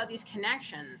all about these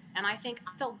connections. And I think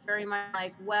I felt very much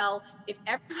like, well, if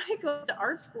everybody goes to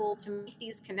art school to make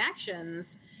these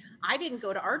connections, I didn't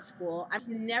go to art school.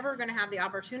 I'm never going to have the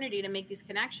opportunity to make these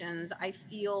connections. I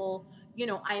feel,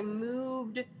 I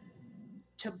moved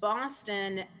to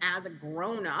Boston as a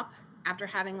grown-up after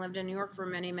having lived in New York for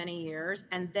many, many years.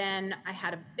 And then I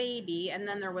had a baby, and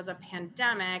then there was a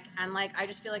pandemic. And I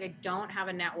just feel like I don't have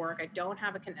a network. I don't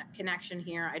have a connection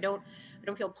here. I don't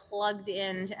feel plugged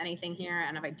into anything here.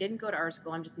 And if I didn't go to art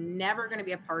school, I'm just never going to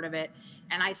be a part of it.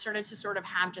 And I started to sort of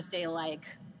have just a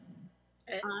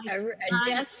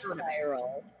death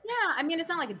spiral. Yeah, I mean, it's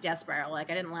not like a death spiral. I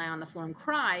didn't lie on the floor and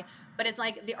cry, but it's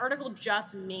like the article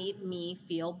just made me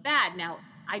feel bad. Now,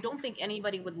 I don't think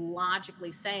anybody would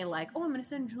logically say oh, I'm going to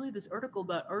send Julie this article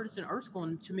about artists in art school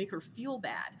and to make her feel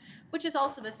bad, which is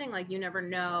also the thing. You never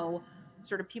know,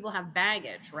 sort of people have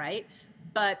baggage, right?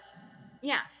 But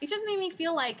yeah, it just made me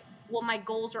feel well, my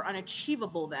goals are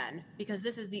unachievable then, because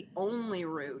this is the only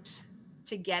route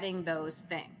to getting those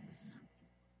things.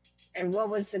 And what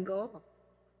was the goal?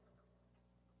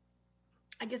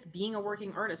 I guess being a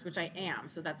working artist, which I am.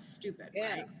 So that's stupid.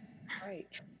 Yeah. Right.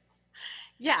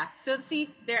 Yeah. So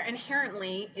see, there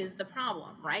inherently is the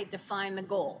problem, right? Define the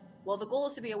goal. Well, the goal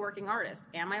is to be a working artist.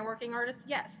 Am I a working artist?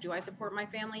 Yes. Do I support my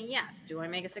family? Yes. Do I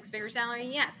make a 6-figure salary?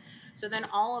 Yes. So then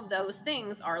all of those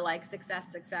things are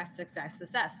success, success, success,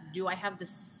 success. Do I have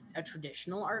a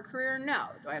traditional art career? No.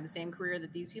 Do I have the same career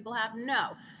that these people have?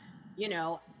 No.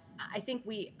 I think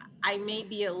I may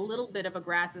be a little bit of a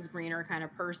grass is greener kind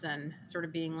of person, sort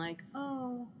of being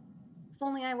oh, if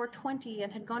only I were 20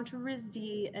 and had gone to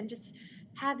RISD and just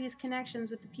had these connections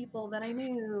with the people that I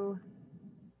knew.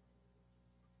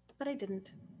 But I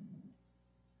didn't.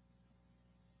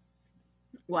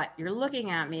 What? You're looking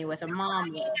at me with a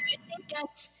mom. I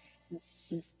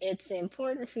think it's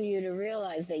important for you to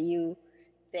realize that you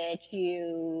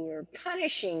are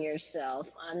punishing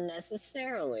yourself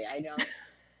unnecessarily.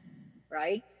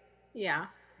 Right? Yeah.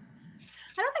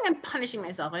 I don't think I'm punishing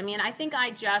myself. I mean, I think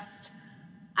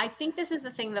this is the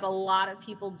thing that a lot of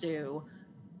people do,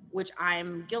 which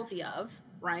I'm guilty of,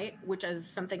 right? Which is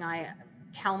something I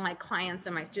tell my clients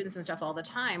and my students and stuff all the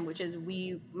time, which is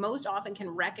we most often can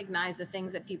recognize the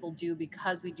things that people do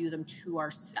because we do them to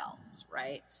ourselves,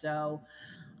 right? So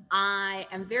I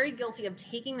am very guilty of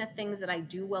taking the things that I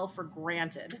do well for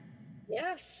granted.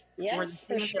 Yes,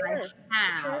 for sure.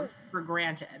 For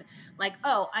granted.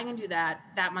 Oh, I can do that.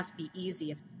 That must be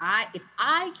easy. If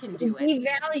I can do it. We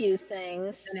value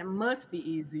things. Then it must be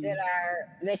easy.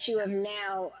 That you have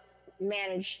now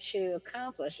managed to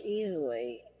accomplish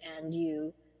easily, and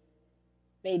you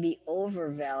maybe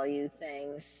overvalue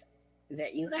things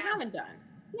that you haven't done.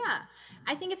 Yeah.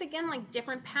 I think it's again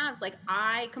different paths.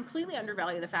 I completely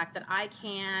undervalue the fact that I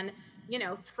can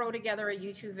throw together a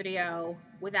YouTube video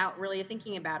without really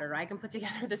thinking about it, or I can put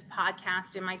together this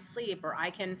podcast in my sleep, or I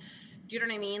can, do you know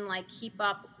what I mean? Keep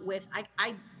up with,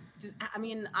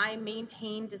 I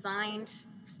maintained, designed,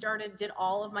 did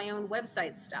all of my own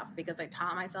website stuff because I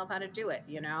taught myself how to do it,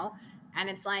 and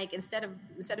it's instead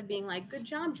of being good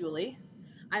job, Julie,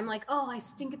 I'm oh, I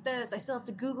stink at this. I still have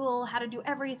to Google how to do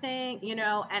everything,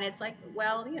 and it's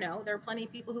well, there are plenty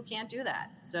of people who can't do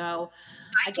that. So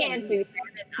I can't do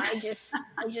that. I just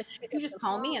you just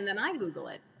call me and then I Google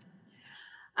it.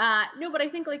 No, but I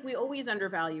think we always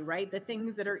undervalue, right? The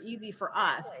things that are easy for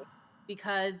us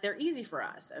because they're easy for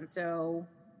us. And so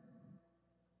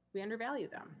we undervalue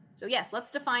them. So yes,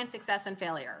 let's define success and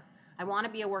failure. I want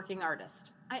to be a working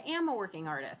artist. I am a working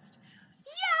artist.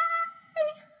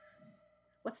 Yay!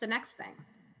 What's the next thing?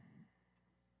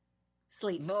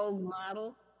 Sleep. Vogue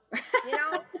model.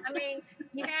 I mean,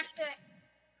 you have to,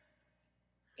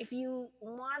 if you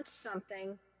want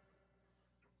something,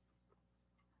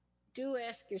 do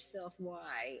ask yourself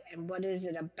why, and what is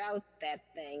it about that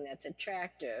thing that's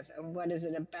attractive, and what is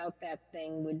it about that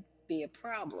thing would be a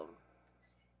problem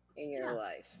in your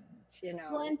life.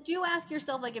 Well, and do ask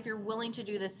yourself, if you're willing to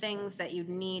do the things that you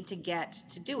need to get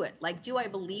to do it. Do I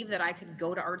believe that I could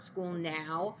go to art school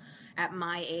now at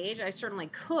my age. I certainly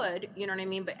could, you know what I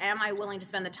mean? But am I willing to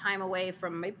spend the time away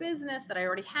from my business that I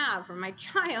already have, from my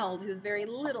child who's very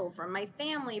little, from my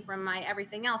family, from my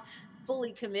everything else,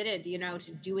 fully committed,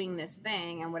 to doing this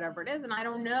thing and whatever it is? And I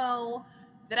don't know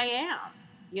that I am.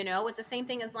 It's the same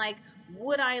thing as like,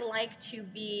 would I like to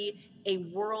be a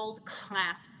world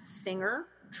class singer,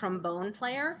 trombone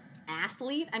player,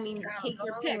 athlete? I mean, take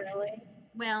your Trombone, pick. really?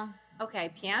 Well,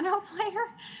 okay, piano player,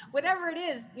 whatever it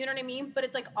is, you know what I mean? But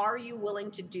it's like, are you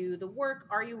willing to do the work?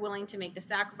 Are you willing to make the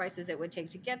sacrifices it would take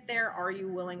to get there? Are you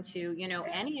willing to,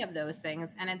 any of those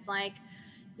things? And it's like,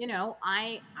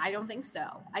 I don't think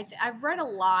so. I've read a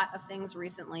lot of things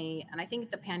recently, and I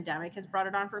think the pandemic has brought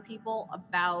it on for people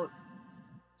about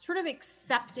sort of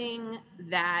accepting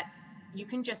that you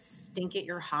can just stink at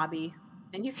your hobby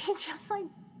and you can just like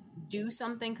do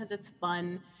something because it's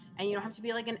fun and you don't have to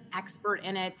be like an expert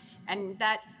in it. And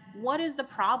that, what is the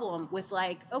problem with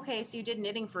like, okay, so you did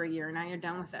knitting for a year and now you're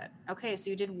done with it. Okay, so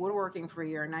you did woodworking for a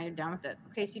year and now you're done with it.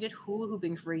 Okay, so you did hula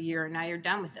hooping for a year and now you're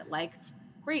done with it. Like,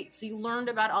 great. So you learned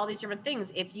about all these different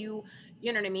things. If you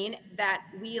know what I mean? That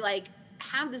we like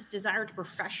have this desire to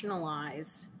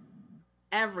professionalize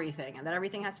everything and that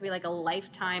everything has to be like a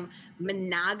lifetime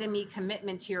monogamy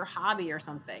commitment to your hobby or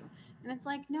something. And it's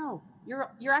like, no,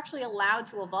 you're actually allowed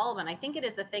to evolve. And I think it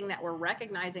is the thing that we're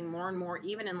recognizing more and more,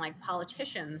 even in like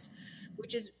politicians,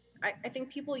 which is, I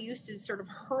think people used to sort of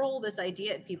hurl this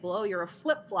idea at people, oh, you're a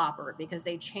flip-flopper because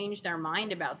they changed their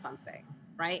mind about something,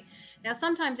 right? Now,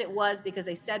 sometimes it was because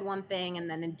they said one thing and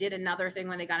then did another thing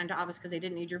when they got into office because they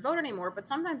didn't need your vote anymore. But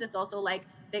sometimes it's also like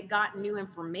they got new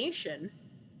information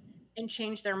and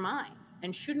change their minds.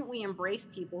 And shouldn't we embrace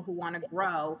people who want to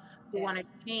grow, who want to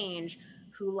change,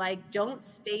 who like don't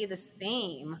stay the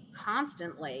same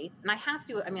constantly? And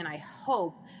I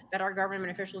hope that our government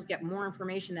officials get more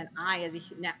information than I as a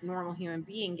normal human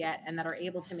being get, and that are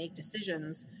able to make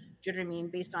decisions, do you know what I mean,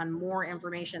 based on more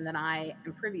information than I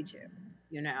am privy to,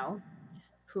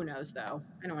 Who knows though?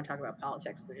 I don't want to talk about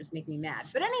politics, but it just make me mad.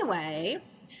 But anyway,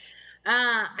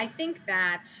 I think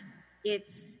that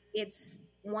it's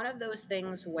one of those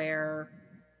things where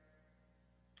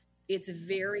it's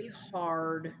very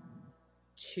hard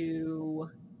to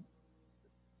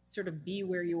sort of be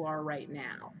where you are right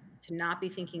now, to not be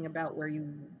thinking about where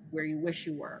you wish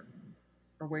you were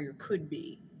or where you could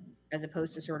be, as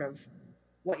opposed to sort of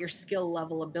what your skill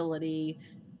level, ability,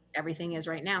 everything is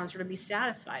right now, and sort of be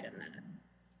satisfied in that.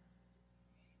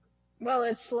 Well,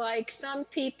 it's like some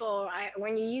people,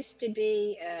 when you used to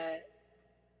be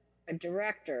a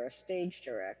director, a stage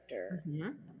director,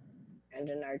 and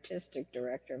an artistic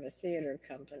director of a theater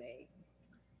company.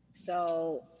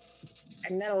 So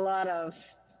I met a lot of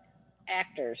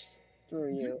actors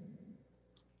through you.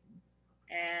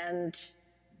 And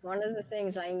one of the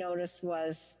things I noticed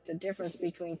was the difference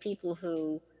between people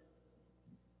who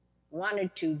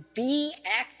wanted to be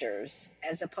actors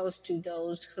as opposed to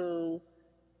those who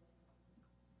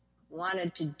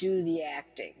wanted to do the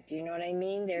acting. Do you know what I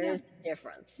mean? There is a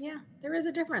difference. Yeah, there is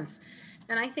a difference.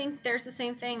 And I think there's the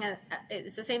same thing.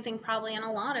 It's the same thing probably in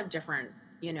a lot of different,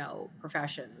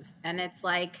 professions. And it's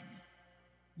like,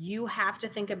 you have to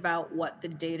think about what the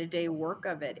day-to-day work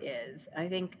of it is. I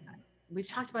think we've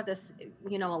talked about this,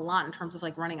 a lot in terms of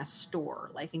like running a store,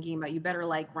 like thinking about, you better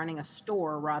like running a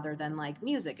store rather than like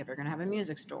music if you're going to have a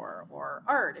music store, or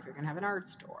art if you're going to have an art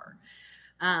store.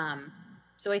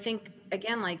 So I think,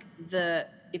 again, like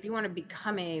if you want to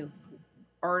become a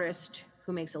artist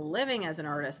who makes a living as an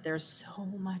artist, there's so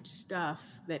much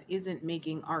stuff that isn't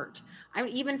making art. I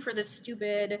mean, even for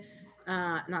the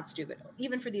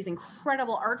even for these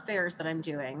incredible art fairs that I'm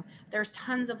doing, there's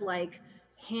tons of like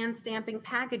hand stamping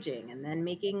packaging and then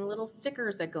making little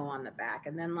stickers that go on the back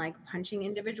and then like punching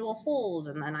individual holes.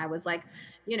 And then I was like,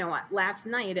 last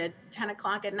night at 10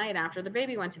 o'clock at night after the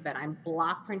baby went to bed, I'm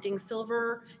block printing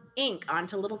silver ink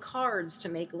onto little cards to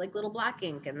make like little black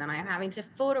ink. And then I'm having to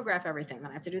photograph everything. Then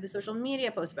I have to do the social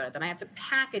media post about it. Then I have to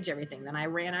package everything. Then I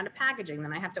ran out of packaging.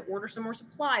 Then I have to order some more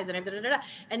supplies. And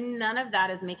and none of that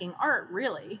is making art,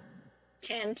 really.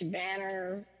 Tent,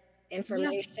 banner,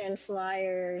 information,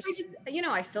 flyers.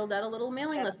 I filled out a little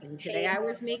mailing list today. I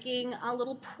was making a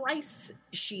little price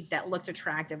sheet that looked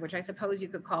attractive, which I suppose you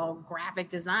could call graphic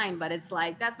design, but it's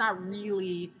like, that's not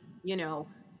really,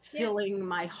 filling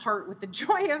my heart with the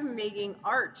joy of making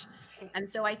art. And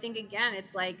so I think, again,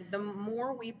 it's like the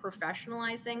more we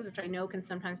professionalize things, which I know can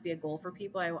sometimes be a goal for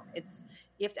people, you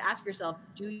have to ask yourself,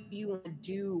 do you want to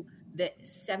do the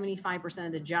 75%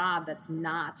 of the job that's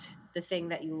not the thing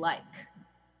that you like?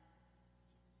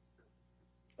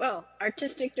 Well,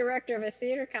 artistic director of a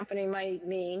theater company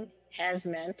has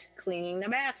meant cleaning the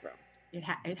bathroom.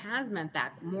 It has meant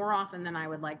that more often than I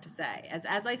would like to say.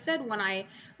 As I said, when I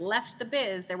left the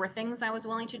biz, there were things I was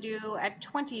willing to do at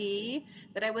 20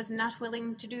 that I was not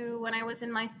willing to do when I was in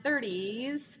my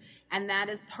 30s. And that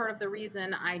is part of the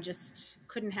reason I just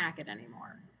couldn't hack it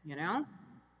anymore, you know?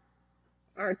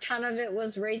 Or a ton of it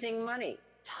was raising money.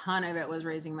 Ton of it was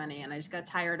raising money. And I just got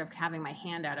tired of having my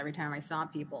hand out every time I saw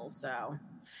people. So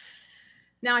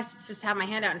now I just have my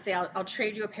hand out and say, I'll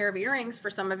trade you a pair of earrings for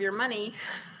some of your money.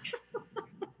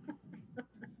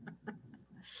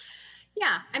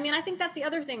 Yeah. I mean, I think that's the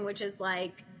other thing, which is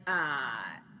like,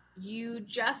 you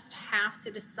just have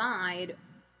to decide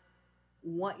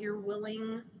what you're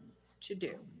willing to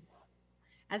do.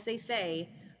 As they say,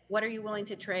 what are you willing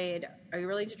to trade? Are you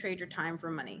willing to trade your time for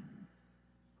money?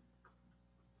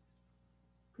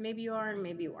 Maybe you are and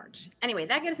maybe you aren't. Anyway,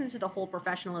 that gets into the whole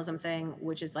professionalism thing,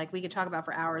 which is like we could talk about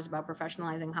for hours about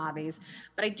professionalizing hobbies.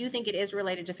 But I do think it is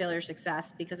related to failure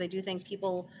success, because I do think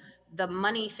people, the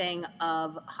money thing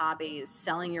of hobbies,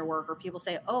 selling your work, or people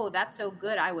say, oh, that's so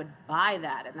good, I would buy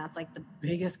that. And that's like the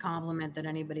biggest compliment that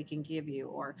anybody can give you,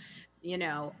 or, you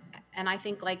know, and I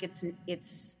think like it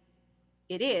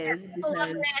is. People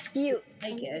often ask you,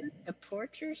 can you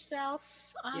support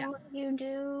yourself on Yeah. what you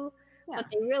do? Yeah.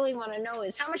 What they really want to know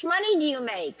is, how much money do you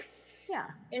make? Yeah.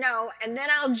 You know, and then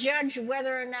I'll judge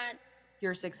whether or not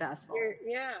You're successful.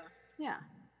 yeah. Yeah.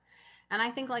 And I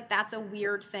think like that's a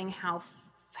weird thing,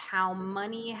 how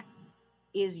money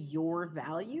is your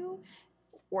value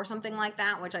or something like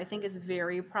that, which I think is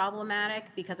very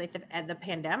problematic, because I think the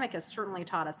pandemic has certainly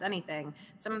taught us anything.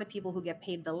 Some of the people who get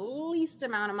paid the least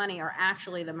amount of money are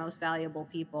actually the most valuable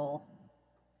people,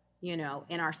 you know,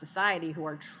 in our society, who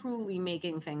are truly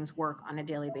making things work on a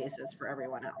daily basis for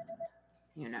everyone else,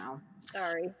 you know.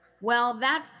 Sorry. Well,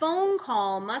 that phone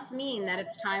call must mean that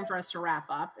it's time for us to wrap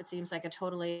up. It seems like a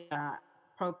totally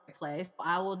appropriate place.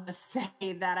 I will just say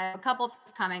that I have a couple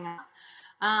things coming up.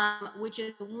 Which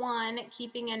is one,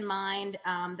 keeping in mind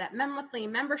that monthly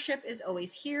membership is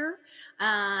always here.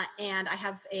 And I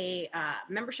have a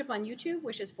membership on YouTube,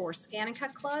 which is for Scan and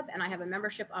Cut Club. And I have a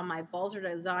membership on my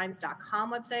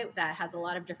balzerdesigns.com website that has a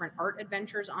lot of different art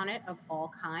adventures on it of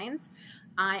all kinds.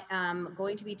 I am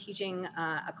going to be teaching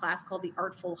a class called The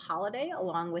Artful Holiday,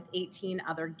 along with 18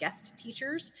 other guest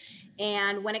teachers.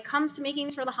 And when it comes to making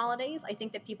these for the holidays, I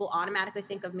think that people automatically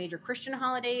think of major Christian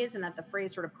holidays, and that the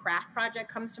phrase sort of craft project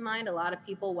comes to mind. A lot of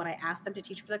people, when I asked them to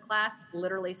teach for the class,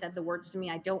 literally said the words to me,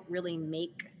 I don't really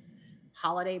make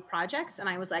holiday projects. And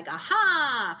I was like,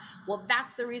 aha, well,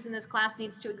 that's the reason this class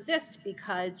needs to exist,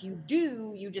 because you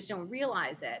just don't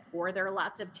realize it. Or there are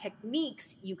lots of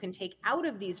techniques you can take out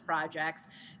of these projects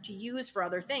to use for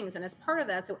other things. And as part of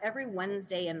that, so every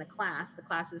Wednesday in the class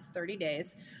is 30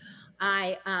 days,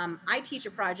 I teach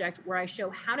a project where I show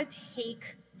how to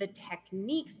take the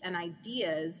techniques and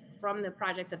ideas from the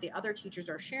projects that the other teachers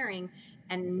are sharing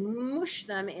and mush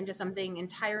them into something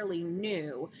entirely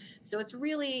new. So it's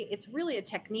really a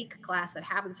technique class that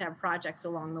happens to have projects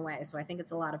along the way. So I think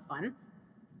it's a lot of fun.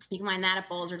 You can find that at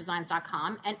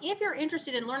balzerdesigns.com. And if you're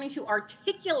interested in learning to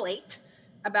articulate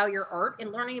about your art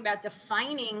and learning about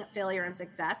defining failure and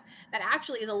success, that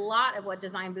actually is a lot of what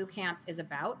Design Bootcamp is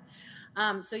about.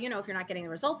 So, you know, if you're not getting the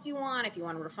results you want, if you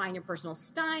want to refine your personal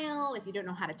style, if you don't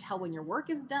know how to tell when your work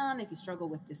is done, if you struggle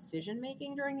with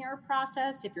decision-making during the art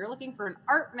process, if you're looking for an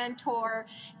art mentor,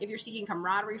 if you're seeking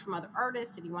camaraderie from other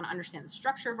artists, if you want to understand the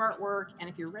structure of artwork, and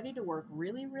if you're ready to work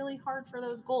really, really hard for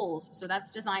those goals. So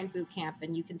that's Design Bootcamp,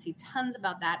 and you can see tons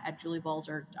about that at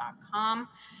juliebalzer.com.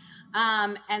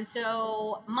 And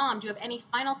so, Mom, do you have any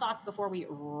final thoughts before we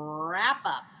wrap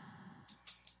up?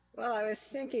 Well, I was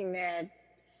thinking that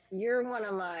you're one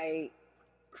of my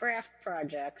craft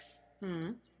projects,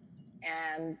 and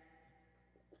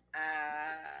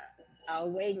I'll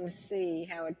wait and see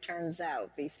how it turns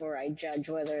out before I judge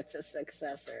whether it's a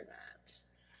success or not.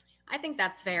 I think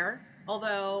that's fair.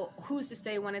 Although, who's to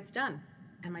say when it's done?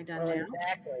 Am I done now?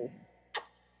 Exactly.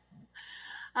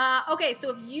 Okay,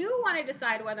 so if you want to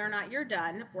decide whether or not you're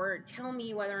done, or tell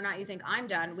me whether or not you think I'm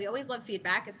done, we always love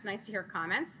feedback. It's nice to hear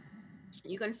comments.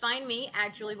 You can find me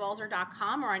at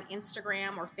juliebalzer.com, or on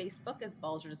Instagram or Facebook as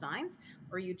Balzer Designs,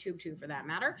 or YouTube too, for that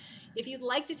matter. If you'd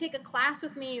like to take a class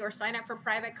with me or sign up for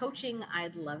private coaching,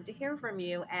 I'd love to hear from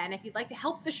you. And if you'd like to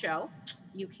help the show,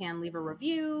 you can leave a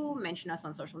review, mention us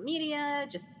on social media,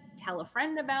 just tell a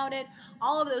friend about it.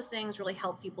 All of those things really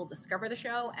help people discover the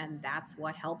show, and that's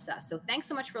what helps us. So thanks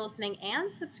so much for listening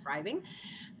and subscribing.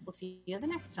 We'll see you the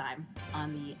next time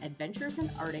on the Adventures in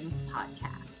Arting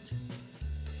podcast.